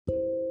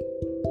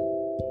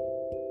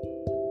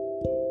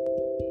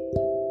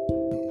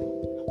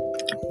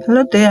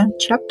Hello there,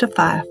 Chapter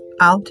 5,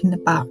 Out and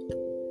About.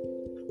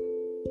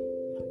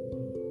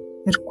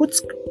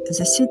 Irkutsk is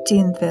a city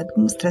in the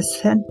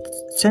administrative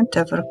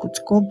center of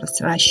Irkutsk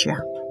Oblast, Russia,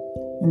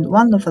 and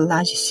one of the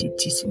largest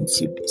cities in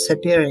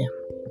Siberia.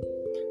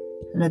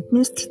 An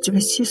administrative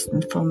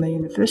assistant from the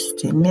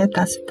university met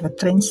us at the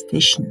train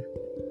station.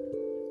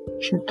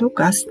 She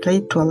took us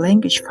straight to a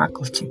language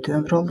faculty to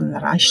enroll in a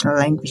Russian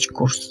language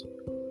course.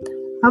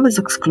 I was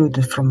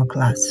excluded from a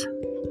class.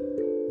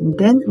 And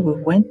then we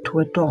went to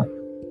a dorm.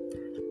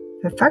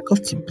 The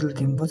faculty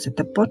building was at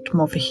the bottom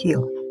of a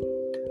hill.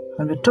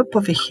 On the top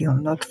of a hill,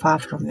 not far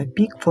from the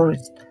big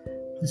forest,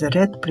 was a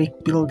red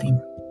brick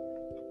building.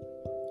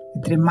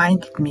 It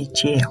reminded me of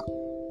jail.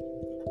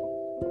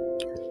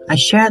 I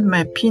shared my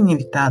opinion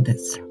with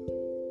others.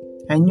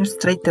 I knew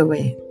straight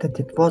away that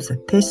it was a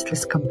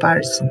tasteless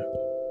comparison.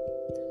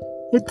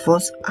 It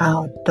was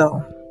our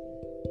dorm.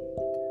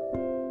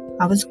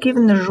 I was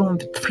given a room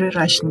with 3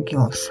 Russian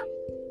girls.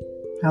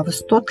 I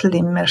was totally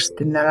immersed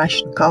in the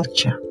Russian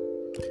culture.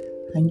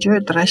 I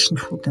enjoyed Russian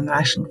food and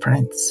Russian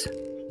friends.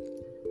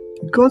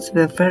 The girls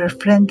were very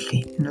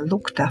friendly and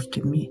looked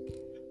after me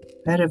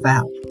very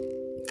well.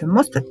 The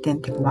most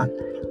attentive one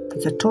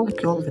was a tall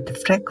girl with the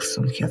freckles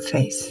on her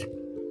face.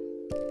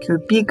 Her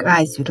big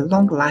eyes with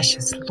long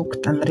lashes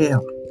looked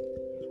unreal.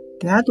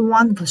 The other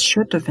one was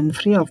shorter than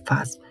 3 of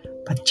us,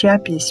 but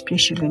chubby,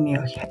 especially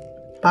near her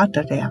butt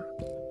area.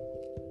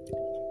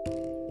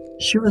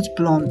 She was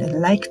blonde and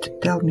liked to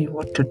tell me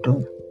what to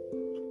do.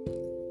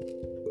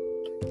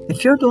 The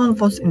third one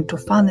was into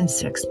fun and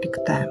sex big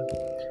time.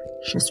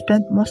 She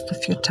spent most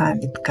of her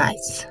time with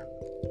guys.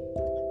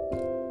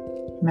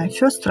 My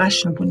first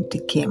Russian winter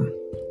came.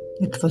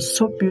 It was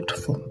so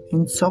beautiful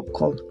and so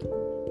cold.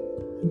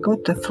 I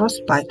got a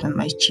frostbite on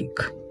my cheek.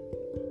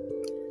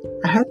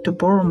 I had to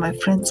borrow my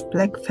friend's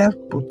black felt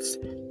boots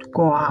to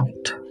go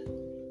out.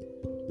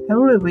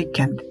 Every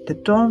weekend at the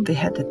dorm we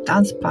had a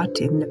dance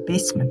party in the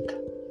basement.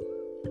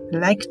 I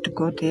liked to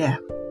go there.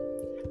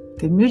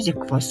 The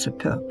music was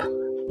superb.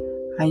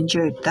 I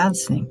enjoyed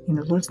dancing and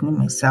loosening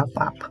myself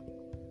up.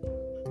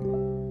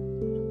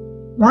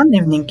 One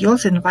evening,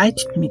 girls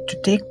invited me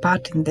to take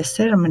part in the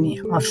ceremony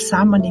of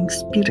summoning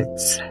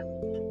spirits.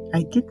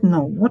 I didn't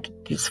know what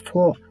it is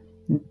for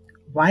and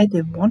why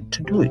they want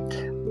to do it.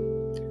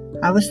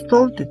 I was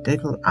told that they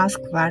will ask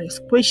various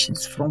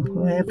questions from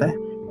whoever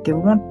they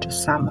want to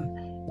summon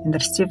and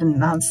receive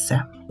an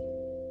answer.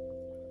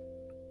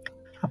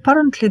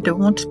 Apparently, they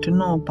wanted to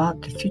know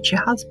about the future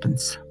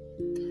husbands.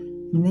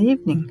 In the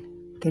evening,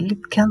 they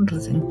lit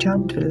candles and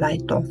turned the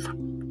light off.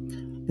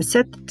 We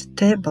sat at the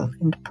table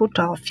and put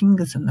our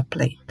fingers on a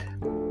plate.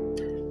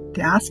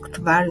 They asked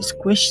various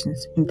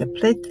questions, and the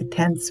plate with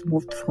hands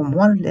moved from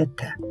one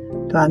letter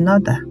to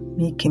another,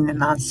 making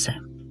an answer.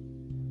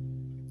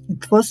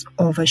 It was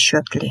over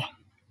shortly.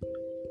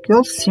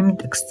 Girls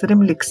seemed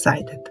extremely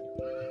excited.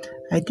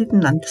 I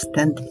didn't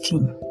understand the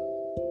thing.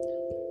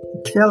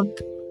 It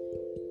felt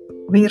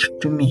weird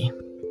to me.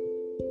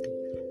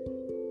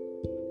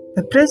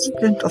 The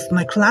president of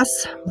my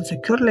class was a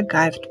curly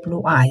guy with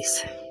blue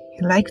eyes.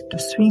 He liked to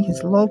swing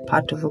his lower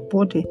part of the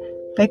body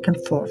back and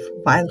forth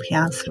while he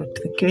answered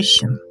the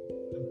question.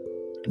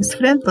 His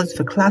friend was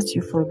the class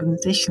youth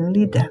organization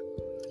leader.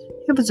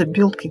 He was a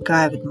bulky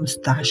guy with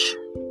mustache,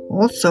 who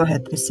also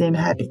had the same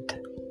habit.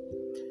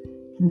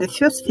 In the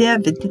first year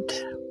we did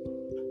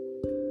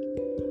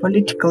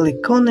political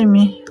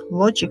economy,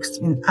 logics,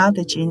 and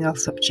other general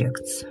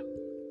subjects.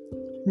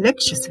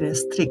 Lectures were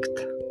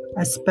strict.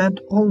 I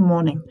spent all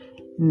morning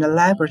in the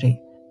library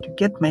to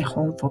get my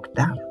homework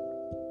done.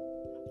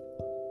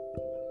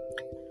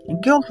 A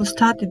girl who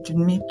studied with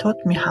me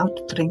taught me how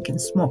to drink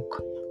and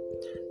smoke.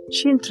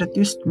 She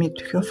introduced me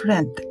to her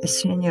friend, a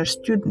senior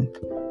student,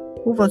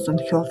 who was on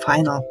her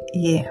final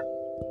year.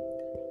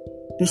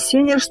 The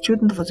senior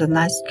student was a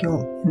nice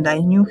girl, and I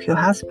knew her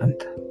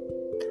husband.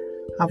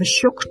 I was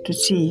shocked to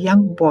see a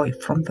young boy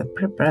from the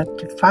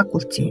preparatory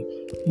faculty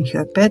in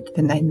her bed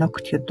when I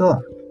knocked her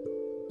door.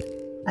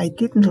 I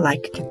didn't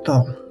like it at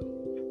all.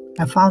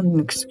 I found an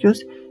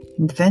excuse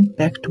and went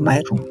back to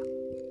my room.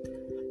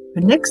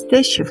 The next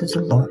day she was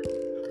alone.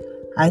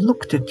 I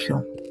looked at her.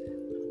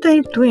 What are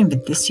you doing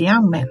with this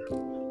young man?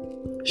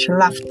 She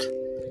laughed.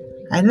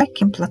 I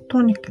like him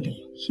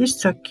platonically. He's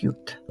so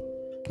cute.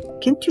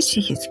 Can't you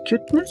see his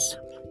cuteness?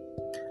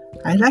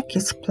 I like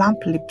his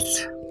plump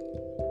lips.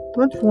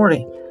 Don't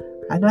worry,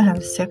 I don't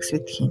have sex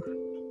with him.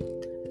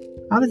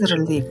 I was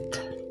relieved.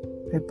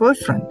 My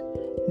boyfriend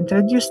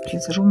introduced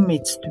his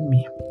roommates to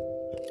me.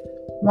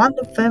 One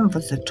of them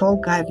was a tall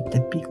guy with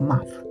a big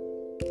mouth.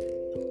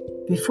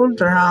 We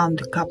fooled around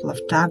a couple of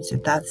times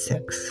without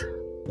sex.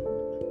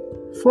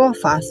 4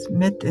 of us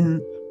met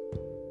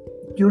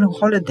during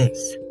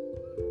holidays.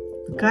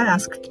 The guy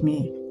asked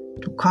me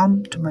to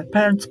come to my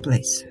parents'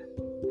 place.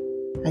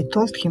 I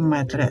told him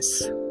my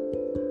address.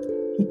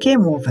 He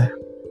came over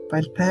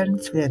while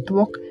parents were at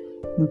work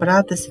and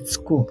brothers at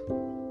school.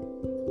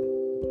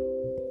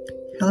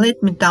 He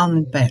laid me down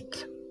in bed.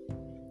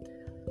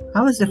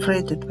 I was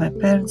afraid that my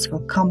parents will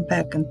come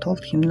back and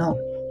told him no.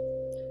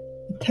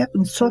 He It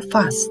happened so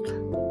fast.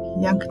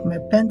 He yanked my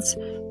pants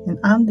and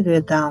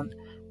underwear down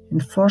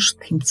and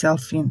forced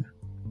himself in.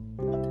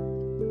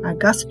 I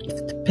gasped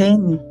with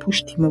pain and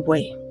pushed him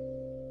away.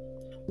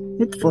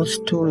 It was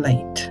too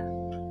late.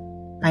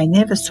 I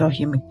never saw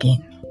him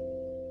again.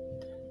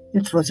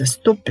 It was a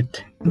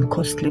stupid and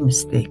costly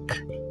mistake.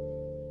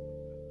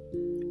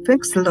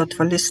 Thanks a lot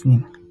for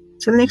listening.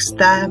 Till next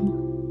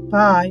time.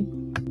 Bye.